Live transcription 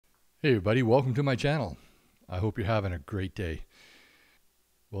Hey everybody, welcome to my channel. I hope you're having a great day.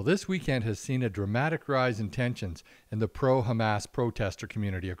 Well, this weekend has seen a dramatic rise in tensions in the pro-Hamas protester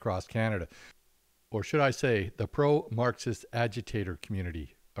community across Canada. Or should I say, the pro-Marxist agitator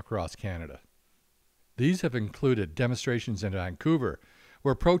community across Canada. These have included demonstrations in Vancouver,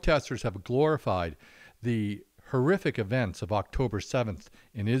 where protesters have glorified the horrific events of October 7th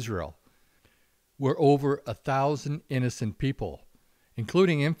in Israel, where over 1,000 innocent people,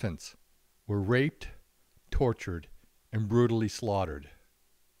 including infants, were raped, tortured, and brutally slaughtered.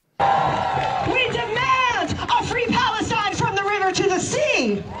 We demand a free Palestine from the river to the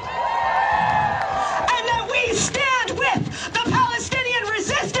sea, and that we stand with the Palestinian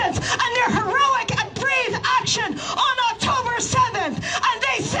resistance and their heroic and brave action on October 7th. And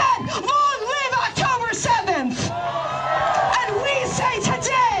they said, long live October 7th. And we say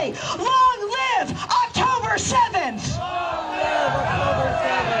today, long live October 7th.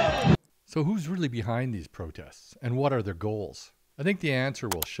 So who's really behind these protests, and what are their goals? I think the answer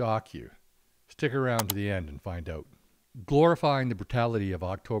will shock you. Stick around to the end and find out. Glorifying the brutality of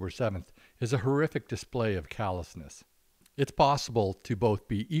October 7th is a horrific display of callousness. It's possible to both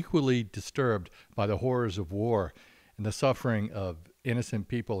be equally disturbed by the horrors of war and the suffering of innocent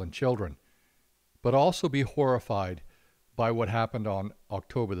people and children, but also be horrified by what happened on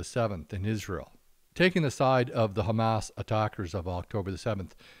October the 7th in Israel. Taking the side of the Hamas attackers of October the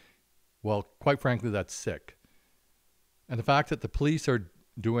 7th, well, quite frankly, that's sick. And the fact that the police are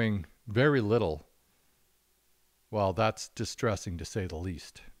doing very little, well, that's distressing to say the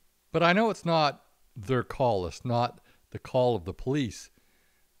least. But I know it's not their call. It's not the call of the police.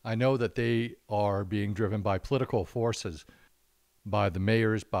 I know that they are being driven by political forces, by the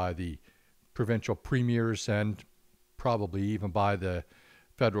mayors, by the provincial premiers, and probably even by the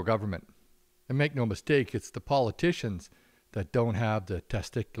federal government. And make no mistake, it's the politicians that don't have the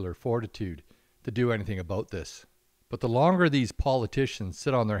testicular fortitude to do anything about this. But the longer these politicians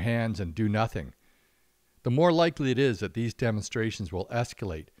sit on their hands and do nothing, the more likely it is that these demonstrations will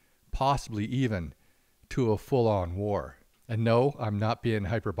escalate, possibly even to a full-on war. And no, I'm not being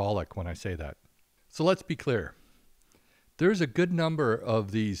hyperbolic when I say that. So let's be clear. There's a good number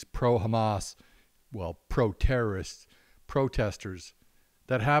of these pro-Hamas, well, pro-terrorist protesters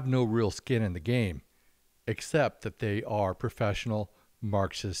that have no real skin in the game, except that they are professional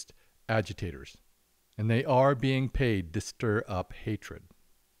Marxist agitators. And they are being paid to stir up hatred.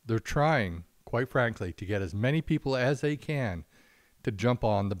 They're trying, quite frankly, to get as many people as they can to jump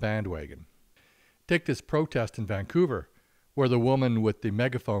on the bandwagon. Take this protest in Vancouver, where the woman with the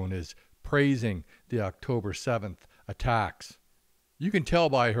megaphone is praising the October 7th attacks. You can tell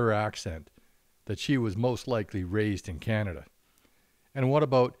by her accent that she was most likely raised in Canada. And what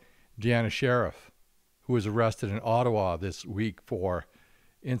about Deanna Sheriff, who was arrested in Ottawa this week for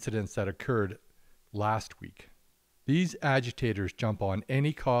incidents that occurred last week? These agitators jump on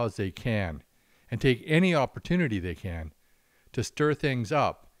any cause they can and take any opportunity they can to stir things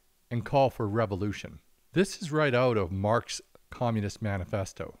up and call for revolution. This is right out of Marx's Communist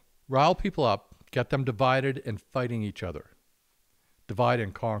Manifesto. Rile people up, get them divided and fighting each other. Divide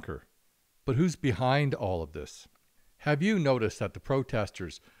and conquer. But who's behind all of this? Have you noticed that the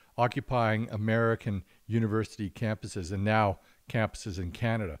protesters occupying American university campuses and now campuses in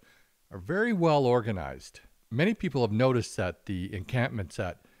Canada are very well organized? Many people have noticed that the encampments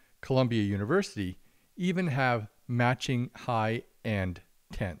at Columbia University even have matching high-end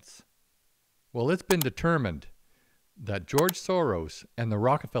tents. Well, it's been determined that George Soros and the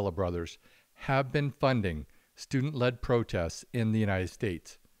Rockefeller brothers have been funding student-led protests in the United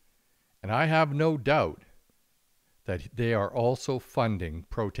States. And I have no doubt that they are also funding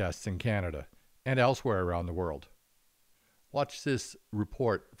protests in Canada and elsewhere around the world. Watch this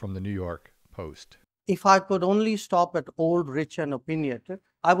report from the New York Post. If I could only stop at old, rich, and opinionated,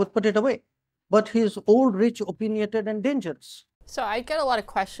 I would put it away. But he's old, rich, opinionated, and dangerous. So I get a lot of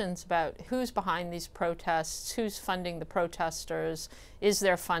questions about who's behind these protests, who's funding the protesters, is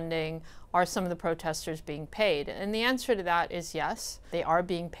there funding, are some of the protesters being paid? And the answer to that is yes, they are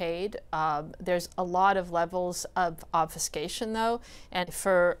being paid. There's a lot of levels of obfuscation though, and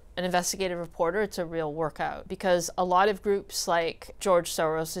for an investigative reporter it's a real workout, because a lot of groups like George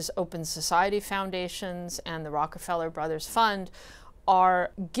Soros' Open Society Foundations and the Rockefeller Brothers Fund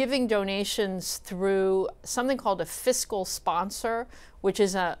are giving donations through something called a fiscal sponsor, which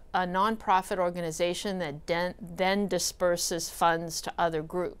is a nonprofit organization that then disperses funds to other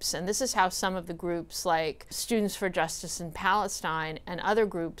groups. And this is how some of the groups like Students for Justice in Palestine and other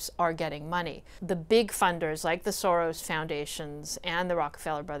groups are getting money. The big funders like the Soros Foundations and the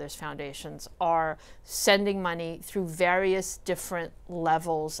Rockefeller Brothers Foundations are sending money through various different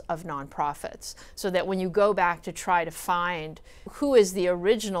levels of nonprofits, so that when you go back to try to find who is the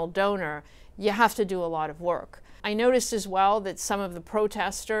original donor, you have to do a lot of work. I noticed as well that some of the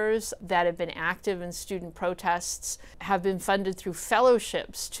protesters that have been active in student protests have been funded through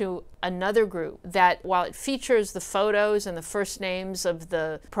fellowships to another group that, while it features the photos and the first names of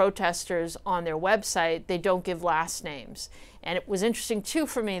the protesters on their website, they don't give last names. And it was interesting too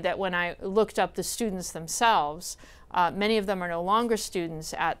for me that when I looked up the students themselves, many of them are no longer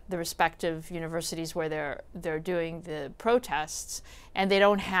students at the respective universities where they're doing the protests, and they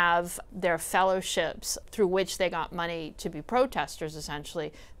don't have their fellowships through which they got money to be protesters,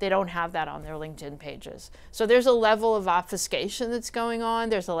 essentially. They don't have that on their LinkedIn pages. So there's a level of obfuscation that's going on.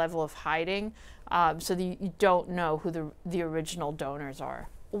 There's a level of hiding, so that you don't know who the original donors are.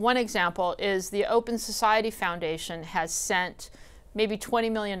 One example is the Open Society Foundation has sent maybe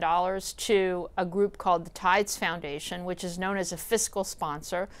 $20 million to a group called the Tides Foundation, which is known as a fiscal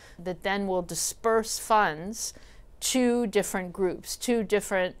sponsor, that then will disperse funds to different groups,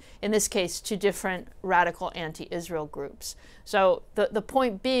 in this case, to different radical anti-Israel groups. So the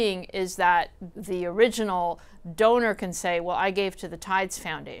point being is that the original donor can say, well, I gave to the Tides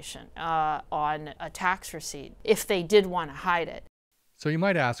Foundation on a tax receipt, if they did want to hide it. So you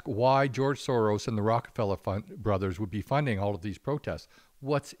might ask why George Soros and the Rockefeller brothers would be funding all of these protests.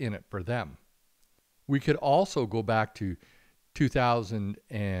 What's in it for them? We could also go back to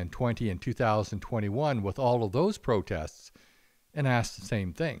 2020 and 2021 with all of those protests and ask the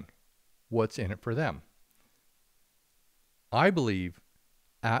same thing. What's in it for them? I believe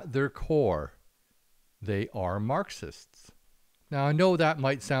at their core, they are Marxists. Now, I know that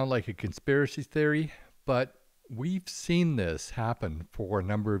might sound like a conspiracy theory, but we've seen this happen for a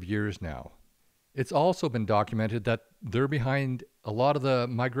number of years now. It's also been documented that they're behind a lot of the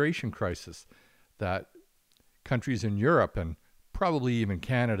migration crisis that countries in Europe and probably even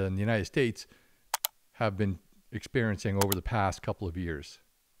Canada and the United States have been experiencing over the past couple of years.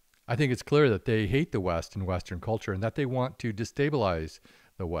 I think it's clear that they hate the West and Western culture and that they want to destabilize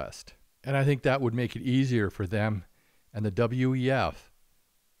the West. And I think that would make it easier for them and the WEF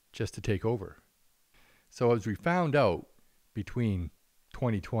just to take over. So as we found out between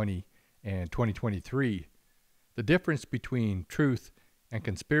 2020 and 2023, the difference between truth and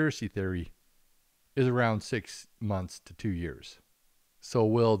conspiracy theory is around 6 months to 2 years. So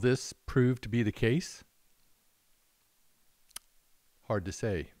will this prove to be the case? Hard to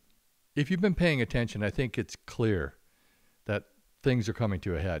say. If you've been paying attention, I think it's clear that things are coming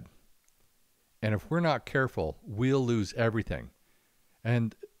to a head. And if we're not careful, we'll lose everything.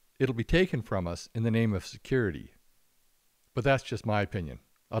 And it'll be taken from us in the name of security. But that's just my opinion.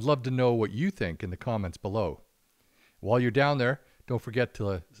 I'd love to know what you think in the comments below. While you're down there, don't forget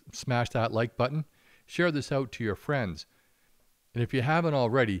to smash that like button. Share this out to your friends. And if you haven't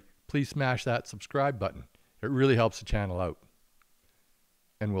already, please smash that subscribe button. It really helps the channel out.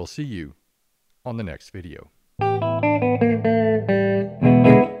 And we'll see you on the next video.